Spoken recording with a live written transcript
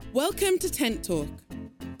Welcome to Tent Talk,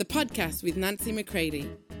 the podcast with Nancy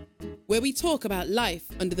McCready, where we talk about life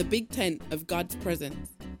under the big tent of God's presence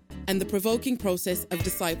and the provoking process of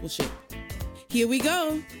discipleship. Here we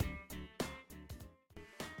go.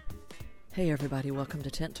 Hey everybody, welcome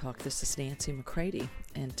to Tent Talk. This is Nancy McCready,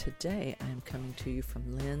 and today I am coming to you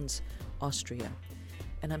from Linz, Austria,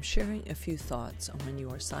 and I'm sharing a few thoughts on when you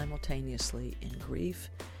are simultaneously in grief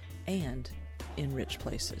and in rich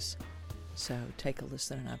places. So take a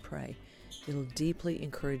listen and I pray it'll deeply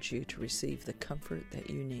encourage you to receive the comfort that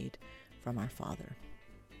you need from our Father.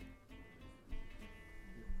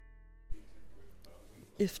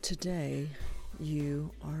 If today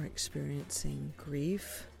you are experiencing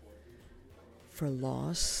grief for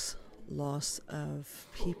loss of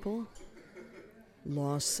people,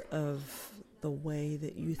 loss of the way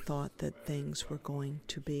that you thought that things were going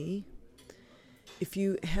to be, if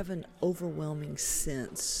you have an overwhelming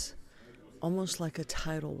sense, almost like a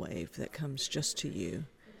tidal wave that comes just to you,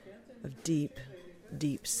 of deep,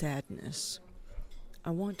 deep sadness, I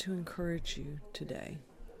want to encourage you today.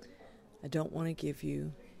 I don't want to give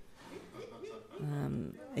you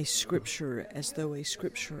a scripture as though a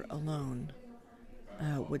scripture alone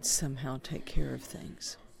would somehow take care of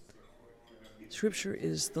things. Scripture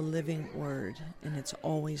is the living word, and it's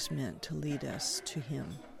always meant to lead us to Him.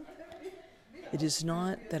 It is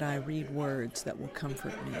not that I read words that will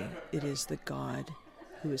comfort me. It is the God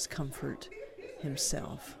who is comfort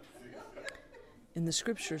Himself. In the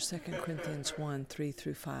Scripture, 2 Corinthians 1,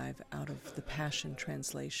 3-5, out of the Passion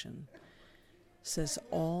Translation, says,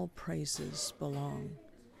 "All praises belong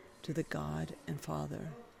to the God and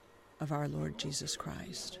Father of our Lord Jesus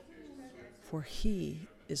Christ, for He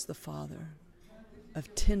is the Father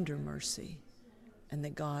of tender mercy and the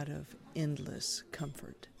God of endless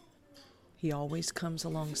comfort. He always comes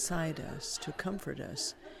alongside us to comfort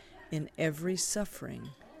us in every suffering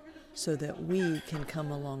so that we can come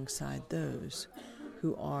alongside those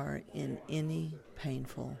who are in any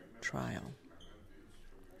painful trial."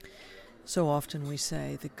 So often we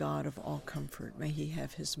say, the God of all comfort, may He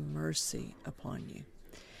have His mercy upon you.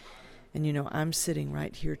 And you know, I'm sitting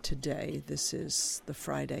right here today. This is the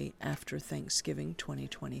Friday after Thanksgiving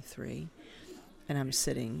 2023, and I'm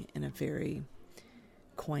sitting in a very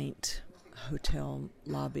quaint hotel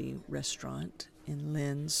lobby restaurant in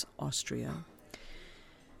Linz, Austria,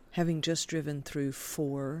 having just driven through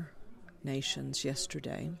 4 nations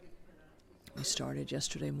yesterday. We started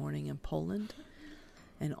yesterday morning in Poland,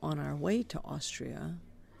 and on our way to Austria,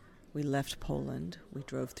 we left Poland, we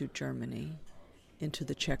drove through Germany, into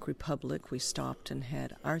the Czech Republic. We stopped and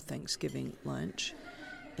had our Thanksgiving lunch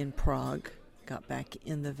in Prague, got back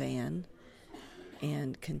in the van,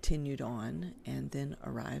 and continued on, and then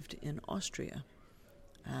arrived in Austria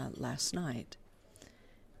last night.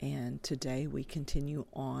 And today we continue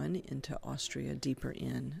on into Austria, deeper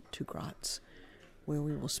in to Graz, where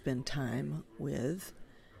we will spend time with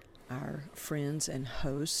our friends and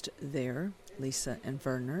host there, Lisa and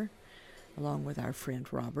Werner, along with our friend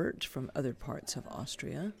Robert from other parts of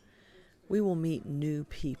Austria. We will meet new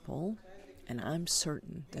people, and I'm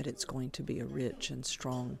certain that it's going to be a rich and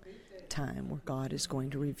strong time where God is going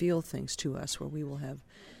to reveal things to us, where we will have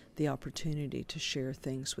the opportunity to share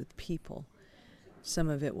things with people. Some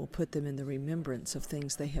of it will put them in the remembrance of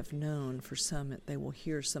things they have known. For some, they will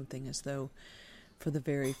hear something as though for the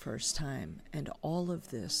very first time. And all of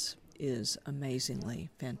this is amazingly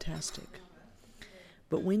fantastic.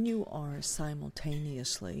 But when you are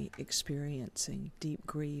simultaneously experiencing deep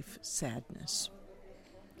grief, sadness,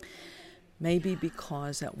 maybe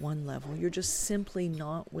because at one level you're just simply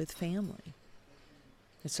not with family.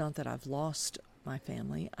 It's not that I've lost my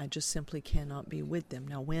family, I just simply cannot be with them.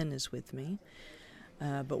 Now, Wynn is with me,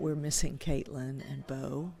 but we're missing Caitlin and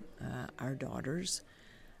Bo, our daughters,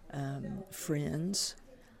 friends.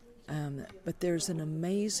 But there's an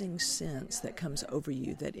amazing sense that comes over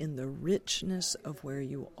you that in the richness of where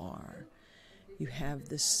you are, you have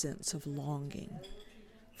this sense of longing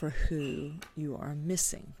for who you are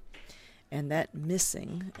missing. And that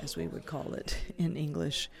missing, as we would call it in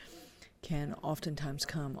English, can oftentimes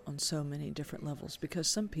come on so many different levels, because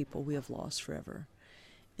some people we have lost forever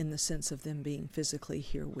in the sense of them being physically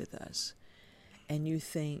here with us. And you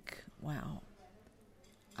think, wow,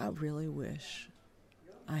 I really wish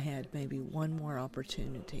I had maybe one more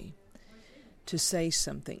opportunity to say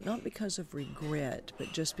something, not because of regret,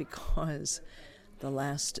 but just because the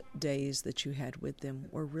last days that you had with them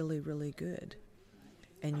were really, really good,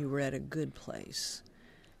 and you were at a good place,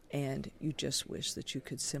 and you just wish that you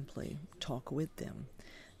could simply talk with them.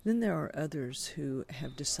 Then there are others who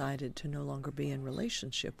have decided to no longer be in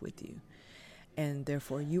relationship with you, and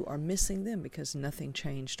therefore you are missing them because nothing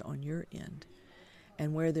changed on your end.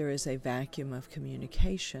 And where there is a vacuum of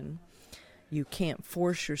communication, you can't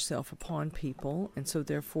force yourself upon people, and so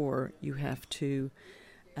therefore you have to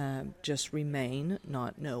just remain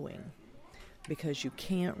not knowing, because you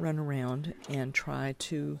can't run around and try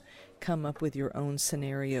to come up with your own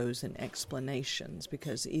scenarios and explanations,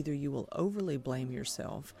 because either you will overly blame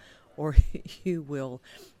yourself or you will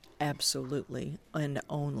absolutely and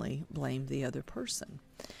only blame the other person.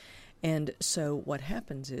 And so what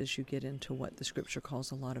happens is you get into what the scripture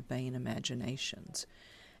calls a lot of vain imaginations,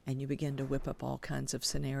 and you begin to whip up all kinds of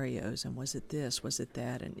scenarios, and was it this, was it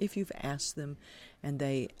that? And if you've asked them and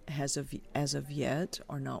they, as of yet,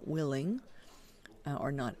 are not willing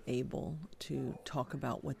or not able to talk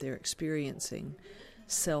about what they're experiencing,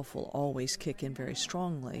 self will always kick in very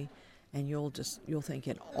strongly, and you'll think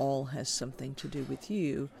it all has something to do with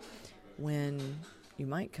you, when you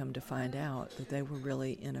might come to find out that they were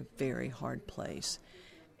really in a very hard place,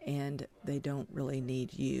 and they don't really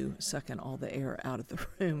need you sucking all the air out of the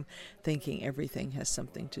room, thinking everything has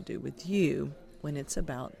something to do with you when it's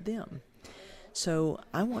about them. So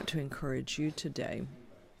I want to encourage you today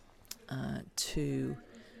to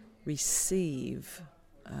receive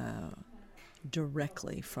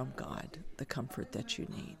directly from God the comfort that you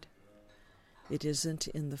need. It isn't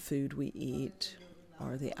in the food we eat,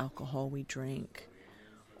 or the alcohol we drink,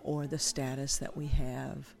 or the status that we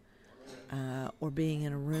have, or being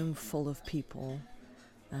in a room full of people.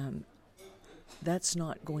 That's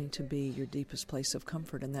not going to be your deepest place of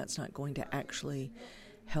comfort, and that's not going to actually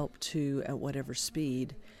help to, at whatever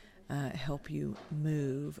speed, help you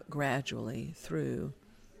move gradually through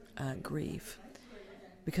grief.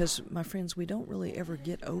 Because, my friends, we don't really ever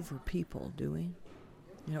get over people, do we?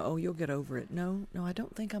 You'll get over it. No, I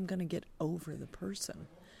don't think I'm going to get over the person.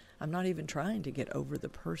 I'm not even trying to get over the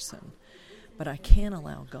person. But I can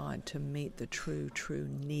allow God to meet the true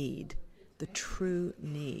need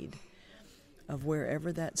of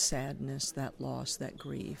wherever that sadness, that loss, that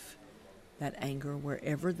grief, that anger,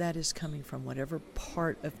 wherever that is coming from, whatever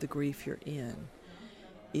part of the grief you're in,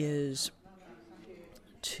 is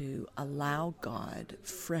to allow God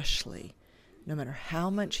freshly, no matter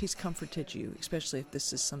how much He's comforted you, especially if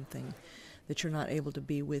this is something that you're not able to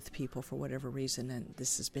be with people for whatever reason, and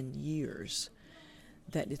this has been years,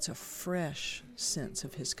 that it's a fresh sense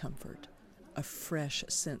of His comfort, a fresh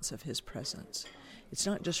sense of His presence. It's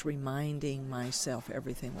not just reminding myself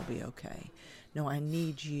everything will be okay. No, I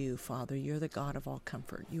need you, Father. You're the God of all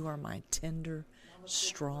comfort. You are my tender,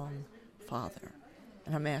 strong Father.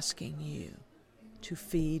 And I'm asking you to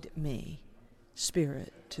feed me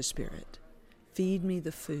spirit to spirit. Feed me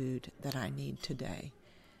the food that I need today,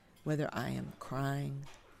 whether I am crying,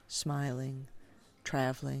 smiling,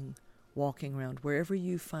 traveling, walking around, wherever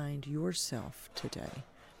you find yourself today,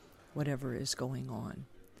 whatever is going on,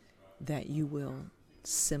 that you will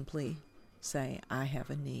simply say, I have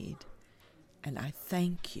a need, and I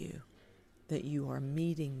thank you that you are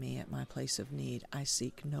meeting me at my place of need. I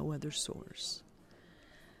seek no other source.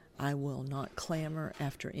 I will not clamor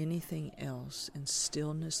after anything else. In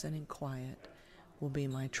stillness and in quiet will be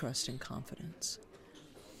my trust and confidence.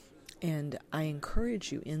 And I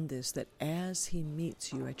encourage you in this, that as He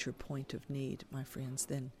meets you at your point of need, my friends,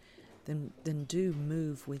 then do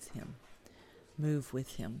move with Him. Move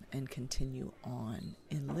with Him and continue on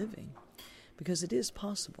in living. Because it is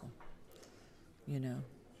possible,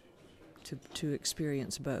 to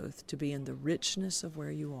experience both, to be in the richness of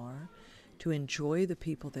where you are, to enjoy the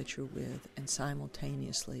people that you're with, and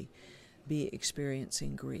simultaneously be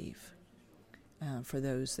experiencing grief for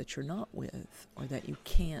those that you're not with, or that you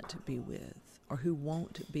can't be with, or who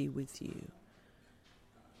won't be with you.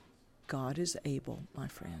 God is able, my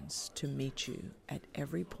friends, to meet you at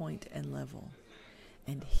every point and level,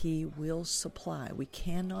 and He will supply. We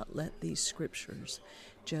cannot let these scriptures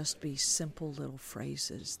just be simple little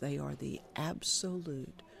phrases. They are the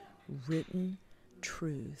absolute written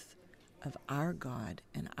truth of our God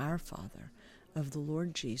and our Father, of the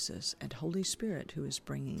Lord Jesus and Holy Spirit, who is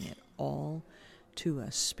bringing it all to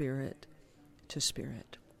us, spirit to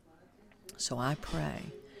spirit. So I pray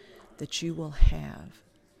that you will have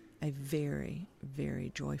a very,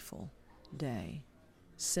 very joyful day,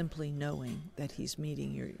 simply knowing that He's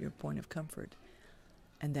meeting your point of comfort,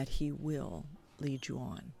 and that He will lead you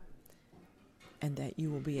on, and that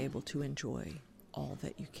you will be able to enjoy all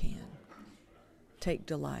that you can. Take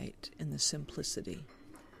delight in the simplicity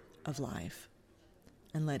of life,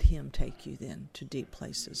 and let Him take you then to deep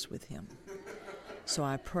places with Him. So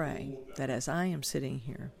I pray that as I am sitting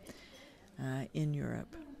here in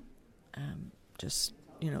Europe, just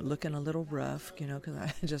looking a little rough, because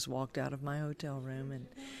I just walked out of my hotel room and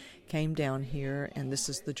came down here, and this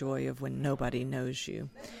is the joy of when nobody knows you,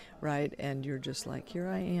 right? And you're just like, here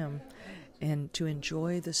I am. And to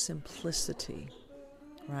enjoy the simplicity,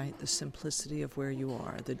 right? The simplicity of where you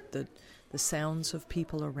are, the sounds of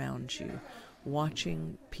people around you,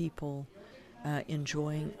 watching people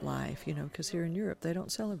enjoying life, because here in Europe they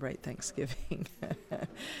don't celebrate Thanksgiving.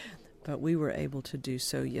 But we were able to do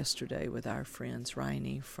so yesterday with our friends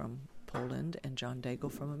Reini from Poland and John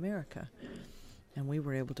Daigle from America. And we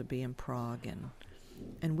were able to be in Prague,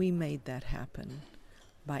 and we made that happen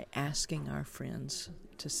by asking our friends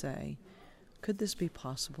to say, could this be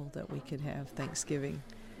possible that we could have Thanksgiving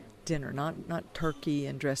dinner, not turkey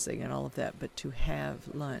and dressing and all of that, but to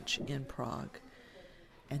have lunch in Prague.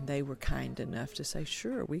 And they were kind enough to say,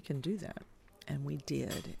 sure, we can do that. And we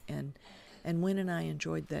did. And Wynn and I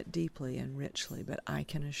enjoyed that deeply and richly, but I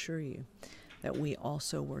can assure you that we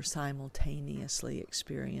also were simultaneously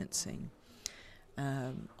experiencing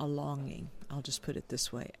a longing, I'll just put it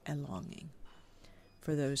this way, a longing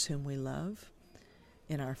for those whom we love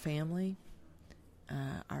in our family,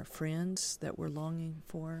 our friends that we're longing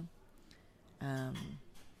for,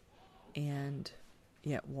 and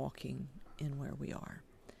yet walking in where we are.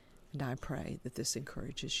 And I pray that this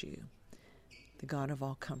encourages you. The God of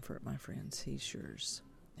all comfort, my friends, He's yours,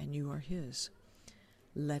 and you are His.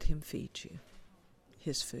 Let Him feed you.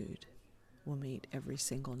 His food will meet every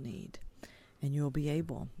single need, and you'll be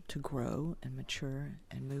able to grow and mature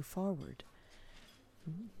and move forward.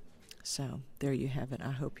 So there you have it.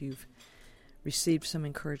 I hope you've received some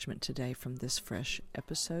encouragement today from this fresh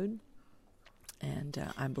episode,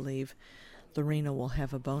 and I believe Lorena will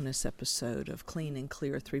have a bonus episode of Clean and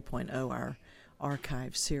Clear 3.0, our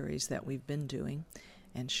archive series that we've been doing,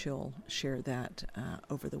 and she'll share that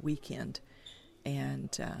over the weekend. And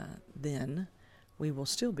then we will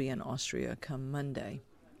still be in Austria come Monday,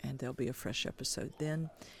 and there'll be a fresh episode then.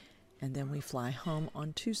 And then we fly home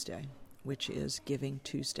on Tuesday, which is Giving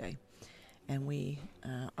Tuesday. And we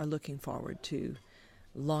are looking forward to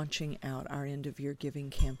launching out our end-of-year giving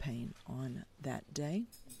campaign on that day,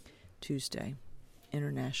 Tuesday,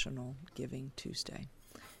 International Giving Tuesday.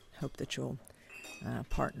 Hope that you'll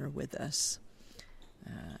partner with us.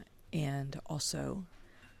 And also,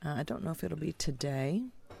 I don't know if it'll be today,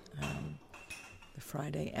 the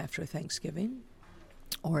Friday after Thanksgiving,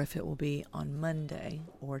 or if it will be on Monday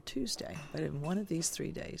or Tuesday. But in one of these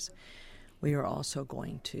 3 days, we are also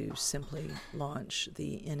going to simply launch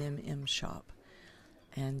the NMM shop.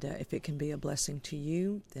 And if it can be a blessing to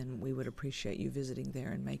you, then we would appreciate you visiting there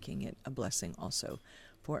and making it a blessing also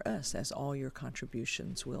for us, as all your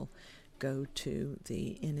contributions will go to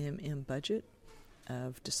the NMM budget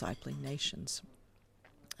of discipling nations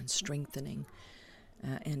and strengthening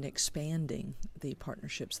and expanding the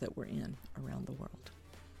partnerships that we're in around the world.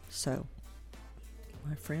 So,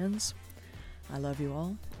 my friends, I love you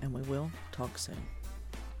all, and we will talk soon.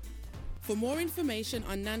 For more information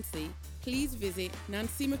on Nancy, please visit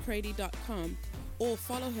nancymccready.com or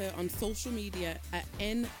follow her on social media at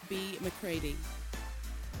NBMcCready.